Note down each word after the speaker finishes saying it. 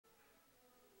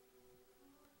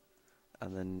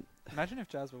And then... Imagine if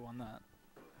Jasper won that.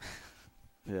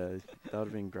 Yeah, that would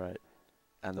have been great.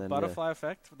 And The then butterfly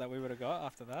effect that we would have got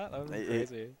after that, that would have been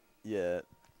crazy. Yeah.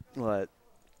 Like,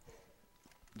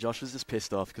 Josh was just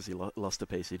pissed off because he lost a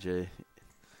PCG.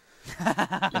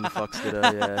 In the Fox Ditto,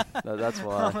 yeah. That's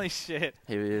why. Holy shit.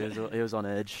 He was on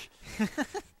edge.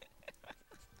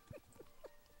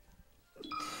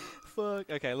 Fuck.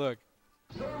 Okay, look.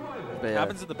 But It yeah.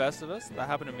 happens to the best of us. That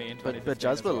happened to me in 2015. But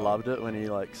Jasper as well. loved it when he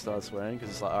like started swearing because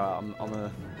it's like, alright,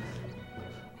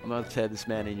 I'm gonna tear this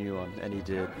man a new one, and he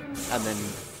did. And then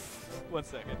 1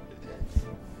 second.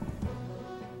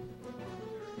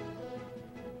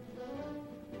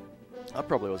 I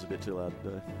probably was a bit too loud,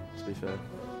 though, to be fair.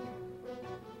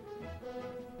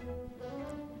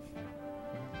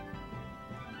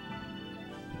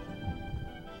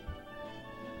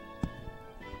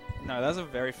 No, that was a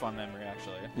very fun memory,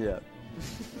 actually. Yeah.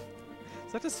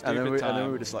 Such a And stupid then, time.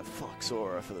 we were just like, fuck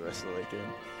Sora for the rest of the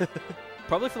weekend.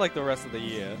 Probably for like the rest of the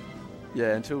year.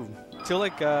 Yeah, until... Till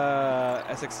like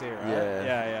SXC, right? Yeah.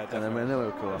 Yeah, And then we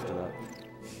were cool after that.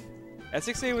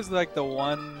 SXC was like the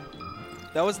one...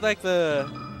 That was like the...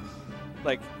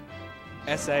 Like...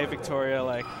 SA Victoria,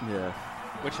 like... Yeah.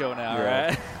 We're chill now, Yeah.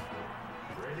 right?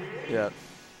 Yeah.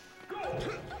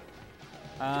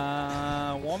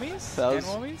 Warmies? That And was-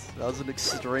 Warmies? That was an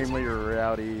extremely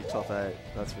rowdy top 8,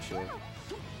 that's for sure.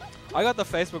 I got the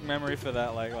Facebook memory for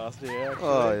that like last year. Actually.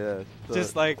 Oh, yeah.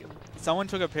 Just like, someone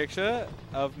took a picture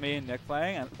of me and Nick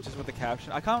playing, and just with the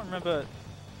caption. I can't remember.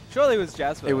 Surely it was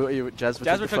Jasper. Jasper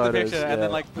Jasper took the photos, picture yeah. and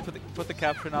then like put the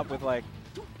caption up with like,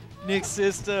 Nick's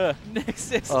sister, Nick's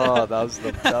sister. Oh, that was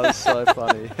so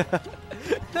funny.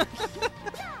 That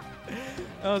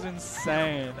was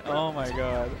insane. Oh my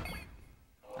god.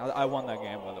 I won that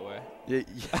game, by the way.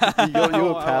 You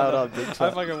were powered up big I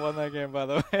time. fucking won that game, by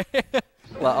the way.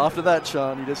 Like after that,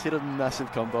 Sean, you just hit a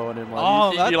massive combo on him. Like,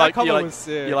 Oh, that combo you was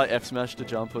sick. You like F smashed a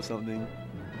jump or something.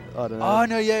 I don't know. Oh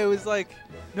no, yeah, it was like,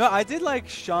 no, I did like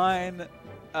shine,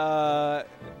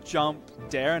 jump,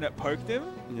 dare, and it poked him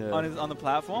Yeah. on the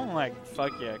platform. I'm like,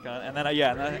 fuck yeah, can't. And then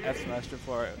and then I F smashed it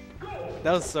for it.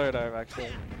 That was so dope,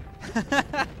 actually.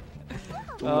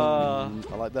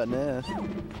 I like that now.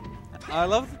 I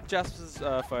love Jasper's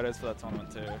photos for that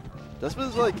tournament too.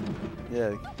 Jasper's like,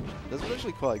 yeah, Jasper's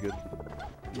actually quite good.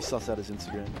 You suss out his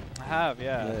Instagram. I have,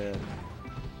 yeah. Yeah.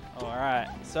 All right,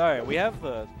 so we have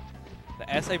the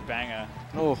SA banger.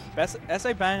 Oh, Best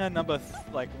SA banger number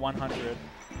like 100.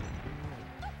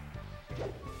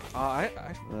 Fuck. I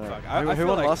who feel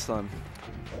won like last time?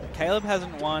 Caleb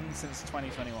hasn't won since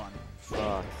 2021.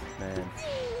 Fuck, man.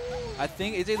 I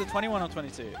think it's either 21 or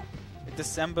 22.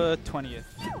 December 20th.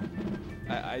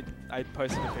 I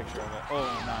posted a picture of it.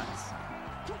 Oh, nice.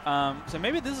 So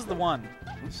maybe this is the one.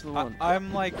 This is the one.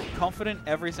 I'm like confident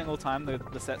every single time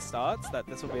the set starts that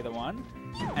this will be the one.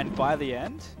 And by the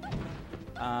end,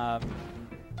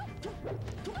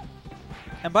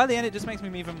 it just makes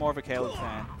me even more of a Caleb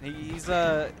fan.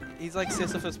 He's like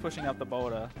Sisyphus pushing up the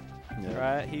boulder,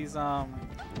 right? He's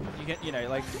you know,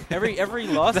 like every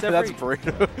loss, That's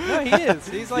brutal. No, he is.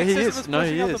 He's like Yeah, he Sisyphus is. No,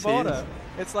 pushing he up is. the boulder.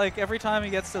 It's like every time he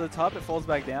gets to the top, it falls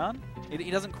back down. He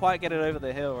doesn't quite get it over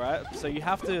the hill, right? So you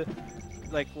have to,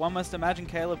 like, one must imagine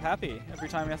Caleb happy every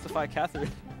time he has to fight Katherine.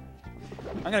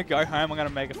 I'm gonna go home. I'm gonna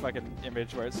make a fucking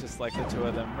image where it's just like the two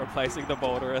of them replacing the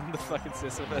boulder and the fucking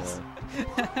Sisyphus.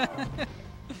 Yeah.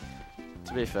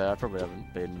 To be fair, I probably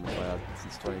haven't been allowed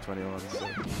since 2021. So.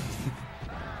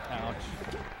 Ouch.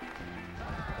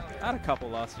 I had a couple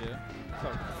last year.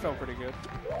 Felt pretty good.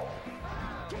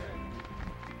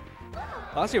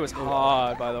 Last year was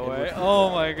hard, by the way. Oh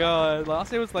my god.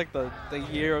 Last year was like the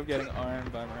year of getting owned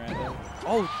by Miranda.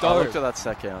 Oh, I dope. looked at that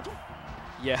set count.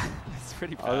 Yeah, it's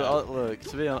pretty bad. Look,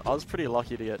 to be honest, I was pretty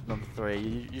lucky to get number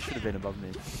 3. You should have been above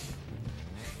me.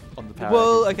 On the power.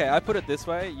 Well, ranking. okay, I put it this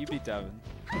way. You beat Davin.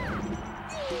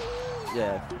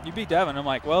 Yeah. You beat Davin. I'm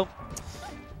like, well,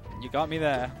 you got me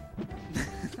there.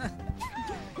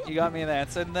 You got me there.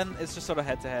 So then it's just sort of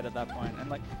head-to-head at that point. And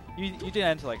like, you did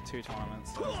enter like 2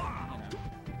 tournaments. So, you know.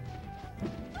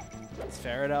 It's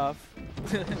fair enough.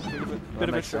 bit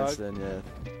of a shrug. Then, yeah.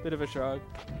 Bit of a shrug.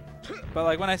 But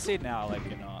like when I see it now, like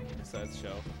you're not. So it's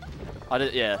chill. I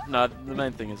did, yeah. No, the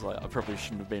main thing is like I probably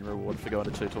shouldn't have been rewarded for going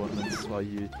to 2 tournaments while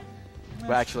you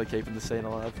were actually keeping the scene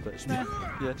alive. But Shmeh.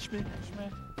 yeah, shmee,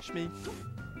 shmee.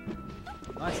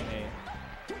 Nice knee.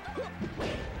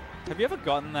 Have you ever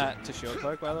gotten that to shield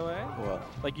poke, by the way? What?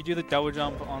 Like you do the double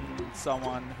jump on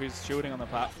someone who's shielding on the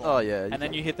platform. Oh yeah. And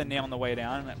then you hit the knee on the way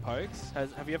down and it pokes.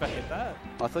 Have you ever hit that?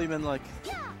 I thought you meant like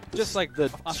Just like the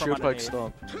from shield poke underneath.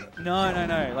 stomp.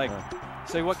 No. Like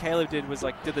So what Caleb did was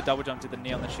like did the double jump, did the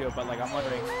knee on the shield, but like I'm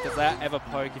wondering, does that ever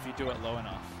poke if you do it low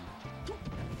enough?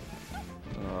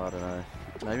 Oh, I don't know.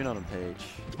 Maybe not on Peach.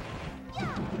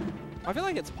 I feel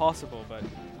like it's possible, but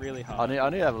really hard. I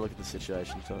need to have a look at the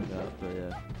situation you're talking about, but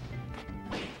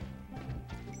yeah.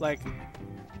 Like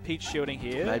Peach shielding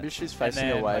here. Maybe if she's facing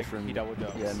then, away like, from he double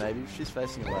jumps. Yeah, maybe if she's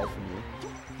facing away from you.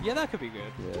 Yeah, that could be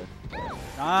good. Yeah.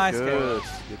 Nice, Good. Caleb.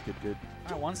 Good.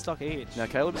 All right, one stock each. Now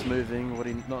Caleb's moving. What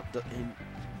he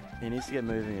needs to get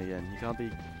moving again. He can't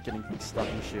be getting stuck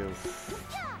in the shield.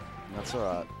 That's all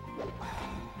right.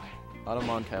 I don't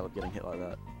mind Caleb getting hit like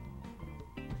that.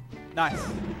 Nice.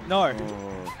 No.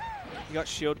 Oh. You got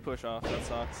shield push off. That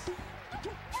sucks.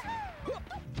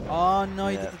 Oh no,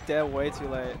 you did the dare way too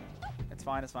late. It's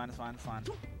fine. It's fine.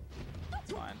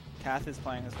 Kath is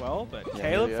playing as well, but Yeah,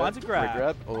 Caleb finds a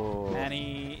grab. Oh. And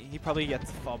he probably gets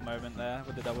a fob moment there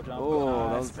with the double jump. Oh,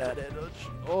 nice. that was bad air dodge.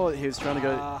 Oh, he was trying to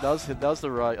go. That was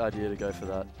the right idea to go for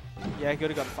that. Yeah, he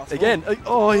could have got fast. Again.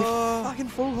 Oh, he fucking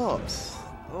full hops.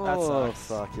 Oh, That sucks.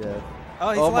 fuck yeah. Oh,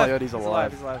 he's Oh alive. my god, he's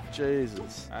alive. He's alive.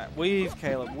 Jesus. Alright, weave,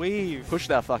 Caleb. Weave. Push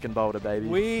that fucking boulder, baby.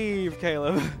 Weave,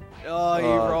 Caleb. Oh, he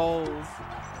Oh. rolls.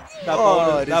 I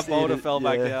That just boulder hit it, fell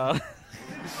back yeah. down.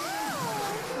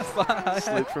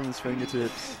 Slip from his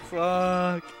fingertips.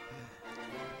 Fuck.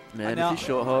 Man, Now- if he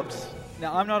short hops.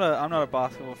 Now I'm not a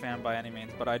basketball fan by any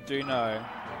means, but I do know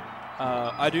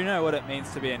what it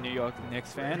means to be a New York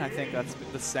Knicks fan. I think that's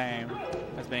the same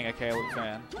as being a Caleb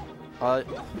fan.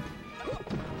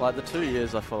 Like the 2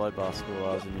 years I followed basketball,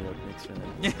 I was a New York Knicks fan.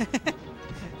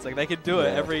 It's like they could do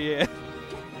it Yeah. every year.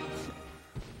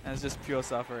 And it's just pure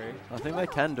suffering. I think they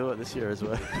can do it this year as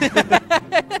well.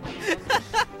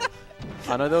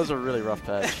 I know that was a really rough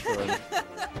patch for him.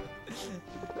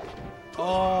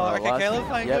 Oh, okay, Caleb's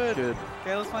playing Yep, good.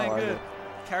 Caleb's playing good.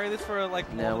 Carry this for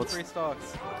like Now more than what's- 3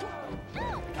 stocks.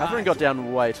 Katherine Nice. got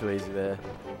down way too easy there.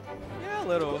 Yeah, a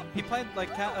little. He played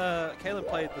like Caleb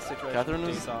played the situation Katherine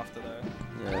was- decent after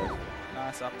though. Yeah,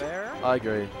 Nice up there. I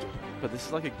agree. But this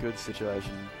is like a good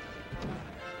situation.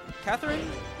 Catherine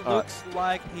looks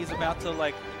like he's about to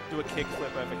like do a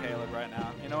kickflip over Caleb right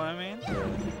now. You know what I mean? Yeah.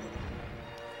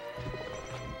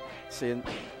 See, alright,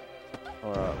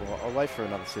 well, I'll wait for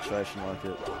another situation like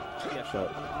it. Yeah, sure.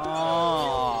 But,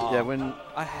 Oh. yeah, when,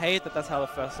 I hate that that's how the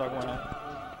first stock went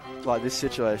up. like this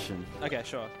situation, Okay,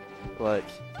 sure. like,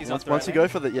 He's once not you go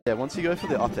for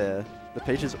the up air, the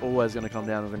Peach is always going to come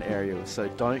down with an aerial, so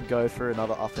don't go for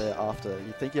another up air after.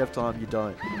 You think you have time, you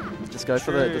don't. Just go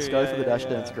for the dash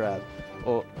dance grab,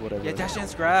 or whatever. Yeah, dash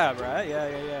dance grab, right?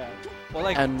 Yeah. Or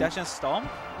like And- dash dance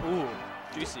stomp. Ooh,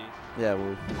 juicy. Yeah,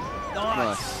 well,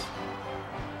 Nice. nice.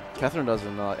 Katherine does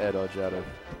an air dodge out of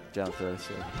down throw,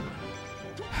 so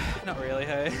Not really,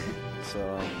 hey.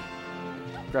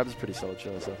 grab is a pretty solid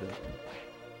choice, I think.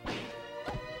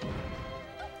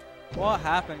 What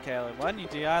happened, Caleb? Why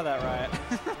didn't you DI that right?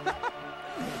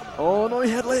 Oh no,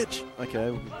 he had ledge.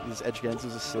 Okay, his edge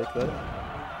cancels are sick though.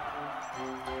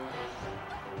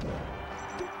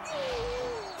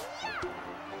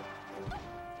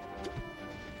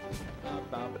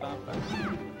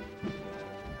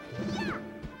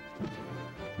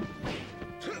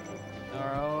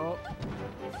 Oh.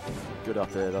 Good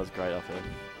up there, that was great up there.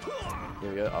 Here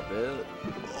we go, up there.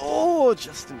 Oh,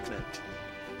 just in connect.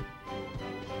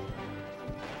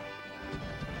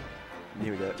 And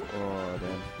here we go. Oh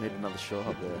damn, need another shot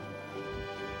up there.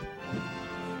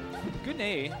 Good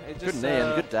knee. It Good just, knee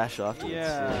and good dash afterwards.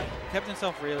 Yeah, kept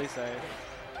himself really safe.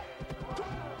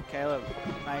 Caleb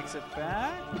makes it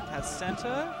back. Has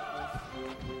center.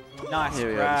 Nice Here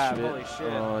we go, grab. shit. Holy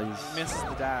shit. Oh, he's- Misses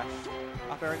the dash.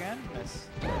 Up air again. Miss.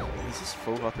 He's just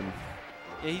full hopping.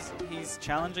 Yeah, he's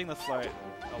challenging the float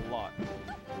a lot.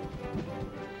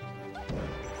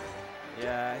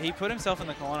 Yeah, he put himself in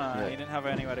the corner. Yeah. He didn't have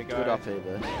anywhere to go. Good up here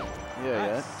there.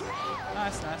 Yeah,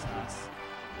 Nice.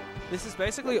 This is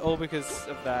basically all because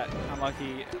of that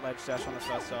unlucky ledge dash on the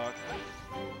first stock.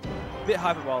 Bit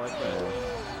hyperbolic, but...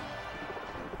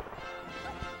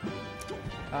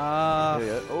 yeah. Here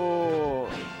we go. Oh.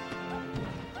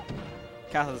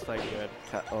 Katherine's playing good.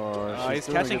 He's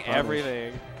doing a catching good punish.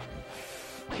 everything.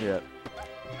 Yeah.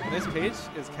 This Peach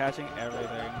is catching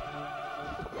everything.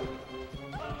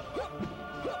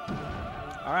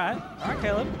 Alright,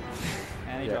 Caleb.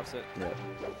 And he drops it. Yeah.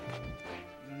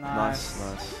 Nice.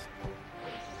 Nice.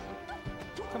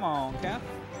 Come on, Kath.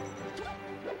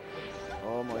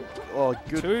 Oh my. Oh,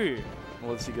 good. 2.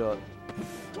 What's he got?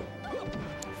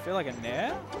 I feel like a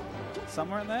nair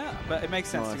somewhere in there, but it makes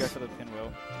sense to go Nice. for the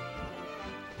pinwheel.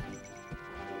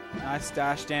 Nice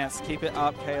dash dance. Keep it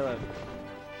up, Caleb.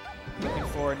 Looking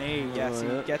for a knee. Yes, he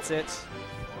yeah. gets it.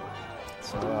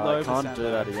 Low I can't percent do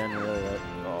though. that again, really.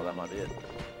 Oh, that might be it.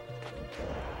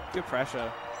 Good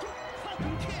pressure.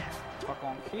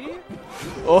 Falcon key.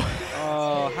 Oh!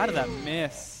 Oh, how did that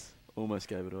miss? Almost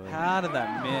gave it away. How did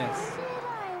that miss?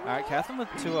 Alright, Katherine with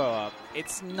 2-0 up.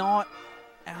 It's not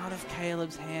out of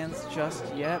Caleb's hands just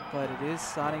yet, but it is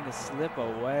starting to slip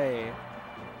away.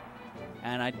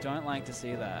 And I don't like to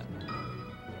see that.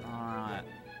 Alright.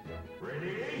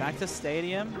 Back to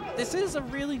Stadium. This is a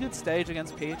really good stage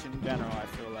against Peach in general, I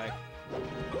feel like.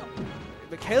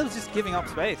 But Caleb's just giving up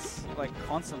space, like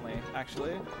constantly,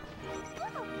 actually.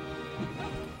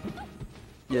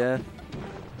 Yeah.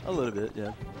 A little bit,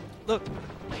 yeah. Look,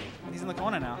 he's in the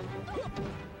corner now.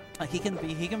 Like he can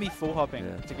be full hopping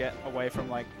to get away from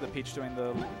like the Peach doing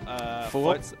the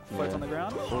floats on the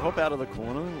ground. Full hop out of the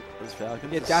corner as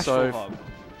Falcon. Yeah, dash full hop.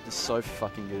 Just so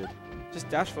fucking good. Just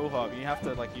dash full hop. You have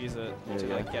to like use it to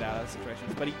like get out of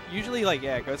situations. But he usually like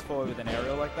goes forward with an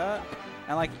aerial like that.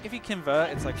 And like if you convert,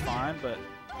 it's like fine. But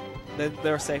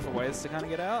there are safer ways to kind of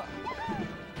get out.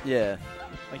 Yeah.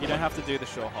 Like you don't have to do the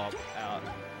short hop out.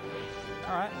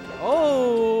 All right.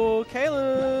 Oh,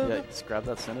 Caleb. Yeah, just grab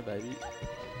that center, baby.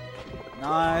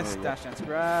 Nice dash dance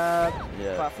grab.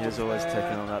 Yeah, platform he was always there.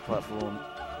 taking on that platform.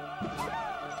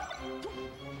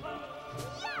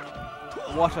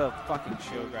 What a fucking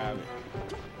shield grab.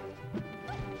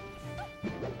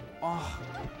 Oh,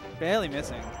 barely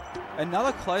missing.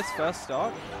 Another close first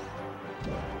stock.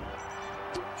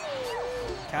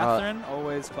 Katherine,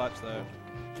 always clutch though.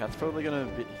 Kat's probably gonna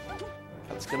be...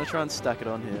 Kat's gonna try and stack it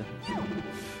on here.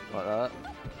 Like that.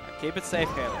 Keep it safe,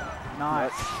 Caleb.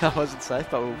 Nice. That wasn't safe,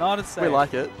 but Not as safe. we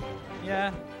like it.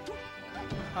 Yeah.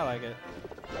 I like it.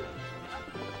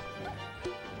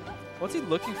 What's he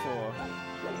looking for?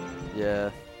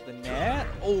 Yeah. The net?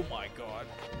 Oh my god.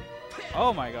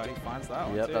 Oh my god, he finds that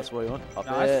one Yep, too. that's what you want. Up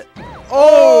Nice. there.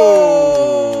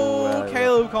 Oh! Wow.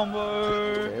 Caleb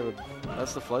combo! Caleb.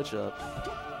 That's the float shot.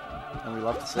 And we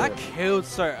love to see That it. killed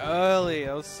so early.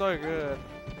 That was so good.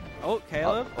 Oh,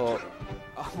 Caleb. Oh.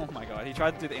 Oh my god, he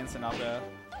tried to do the instant up there.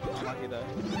 Unlucky though.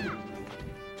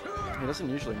 He doesn't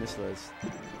usually miss those.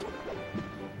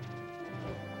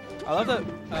 I love that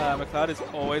McLeod is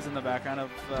always in the background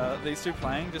of these two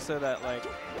playing, just so that like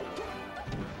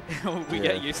we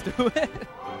get used to it.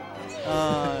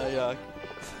 Yeah.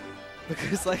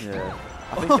 Because like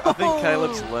I think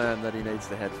Caleb's learned that he needs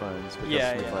the headphones because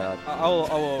yeah, of the yeah. cloud.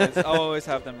 I'll always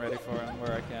have them ready for him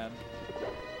where I can.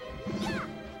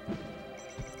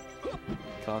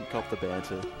 Can't cop the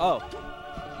banter. Oh.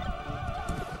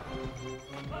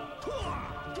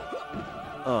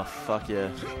 Oh, fuck yeah.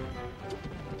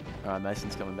 Alright,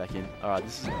 Mason's coming back in. Alright,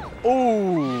 this is...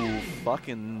 Oh,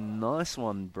 fucking nice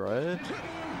one, bro.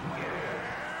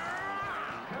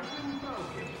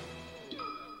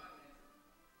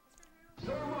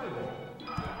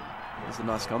 It's a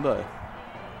nice combo.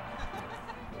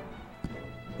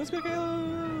 Let's go,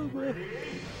 Caleb!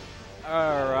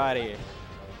 Alrighty.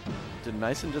 Did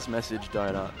Mason just message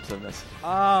Donut to message?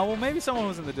 Well, maybe someone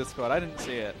was in the Discord. I didn't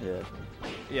see it. Yeah.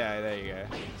 Yeah, there you go.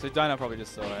 So Dino probably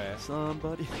just saw it.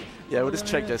 Somebody. Yeah, we'll just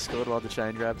check Discord while the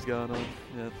chain grab's going on.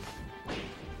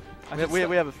 Yeah.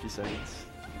 We have a few seconds.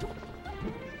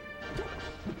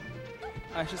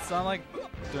 I should sound like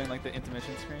doing like the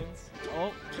intermission screens.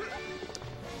 Oh.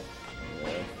 Yeah.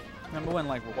 Remember when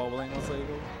like wobbling was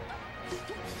legal?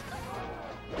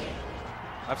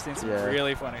 I've seen some Yeah.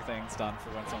 really funny things done for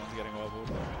when someone's getting wobbled.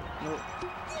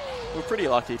 We're pretty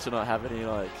lucky to not have any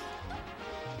like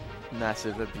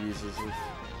massive abuses of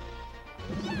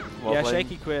wobbling. Yeah,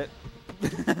 Shaky quit.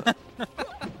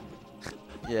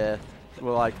 Yeah.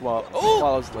 Well, like while it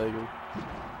was legal.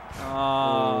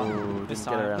 Oh, Didn't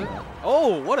get around that.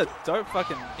 Oh, what a dope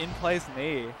fucking in-place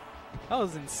knee. That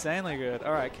was insanely good.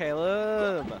 All right,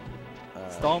 Caleb.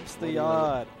 Stomps the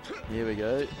yard. Here we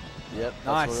go. Yep.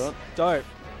 Nice. That's what we want. Dope.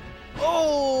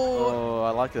 Oh! Oh,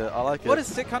 I like it. I like it. What a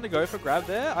sick kind of go for grab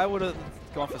there. I would have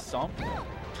gone for stomp.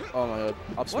 Oh my god.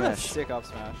 Up What a smash. sick up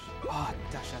smash. Oh,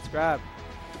 dash dance grab.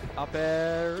 Up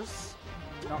airs.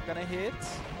 Not going to hit.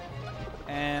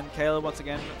 And Caleb once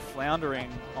again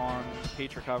floundering on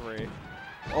Peach recovery.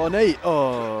 Oh, knee.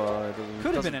 Oh.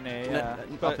 Could have been a knee, yeah.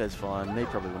 Up air's fine. Knee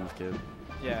probably wouldn't have killed.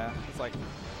 Yeah, it's like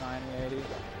 90, 80.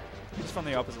 Just from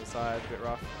the opposite side, a bit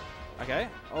rough. Okay.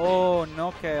 Oh,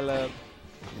 no, Caleb.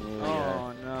 Yeah.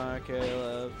 Oh, no,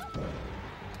 Caleb.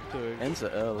 Dude. Ends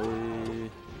it early.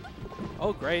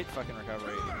 Oh, great fucking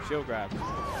recovery. Shield grab.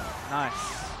 Nice.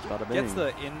 Bada bing. Gets the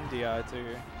in DI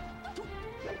too.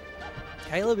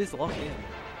 Caleb is locked in.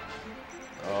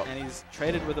 Oh, And he's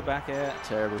traded with a back air.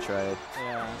 terrible trade.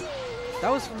 Yeah.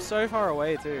 That was from so far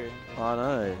away too. I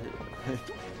know.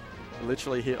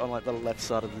 Literally hit on like the left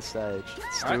side of the stage.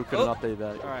 Still Alright, couldn't up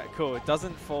EVAC. Alright, cool. It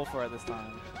doesn't fall for it this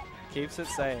time. Keeps it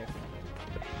safe.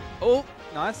 Oh,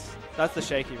 nice. That's the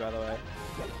shaky, by the way.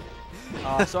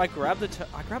 So I grab the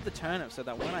turnip so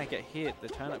that when I get hit, the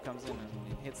turnip comes in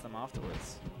and hits them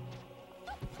afterwards.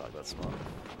 Fuck, that's smart.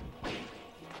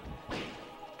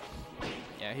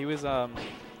 Yeah, he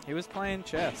was playing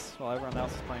chess while everyone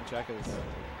else was playing checkers.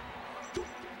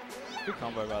 Good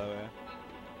combo, by the way.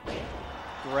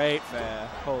 Great fair.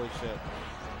 Holy shit.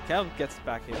 Cal gets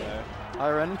back here though. I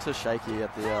ran into Shaky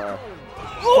at the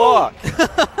fuck!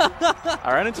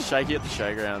 I ran into Shaky at the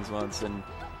showgrounds once and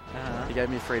he gave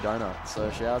me a free donut,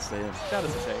 so shout out to him. Shout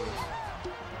out to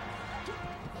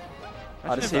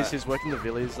Shaky. He's working the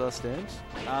Villies stands.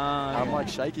 I'm like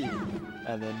Shaky,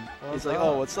 and then he's like, up?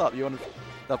 "Oh, what's up? You want to?"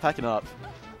 They're packing up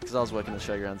because I was working the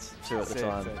showgrounds too at the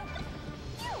time. Sick.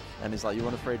 And he's like, "You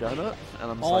want a free donut?"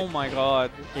 And I'm just Oh like, my god.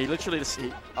 he literally just,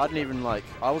 I didn't even like,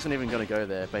 I wasn't even going to go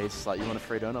there, but he's like, "You want a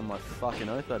free donut?" I'm like, "Fucking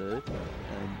oath I do."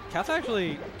 And Cat's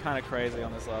actually kind of crazy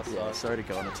on this last yeah, stop. sorry to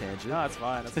go on a tangent. No, it's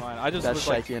fine, it's fine. I just That's was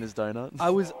Shaky like, and his donut. I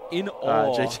was in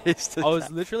awe. GG's to I was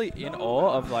that. literally in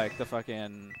awe of like the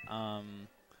fucking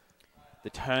the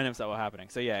turnips that were happening.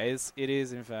 So yeah, it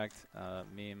is in fact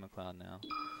me and McLeod now.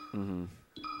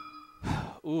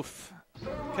 Oof.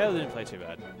 Caleb didn't play too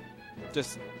bad.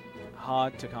 Just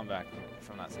hard to come back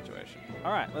from that situation.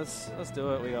 All right, let's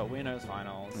do it. We got winners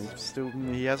finals.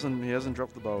 He hasn't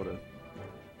dropped the boulder.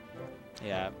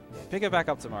 Yeah, pick it back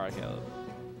up tomorrow, Caleb.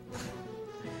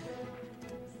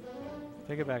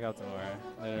 Pick it back up tomorrow,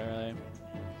 literally.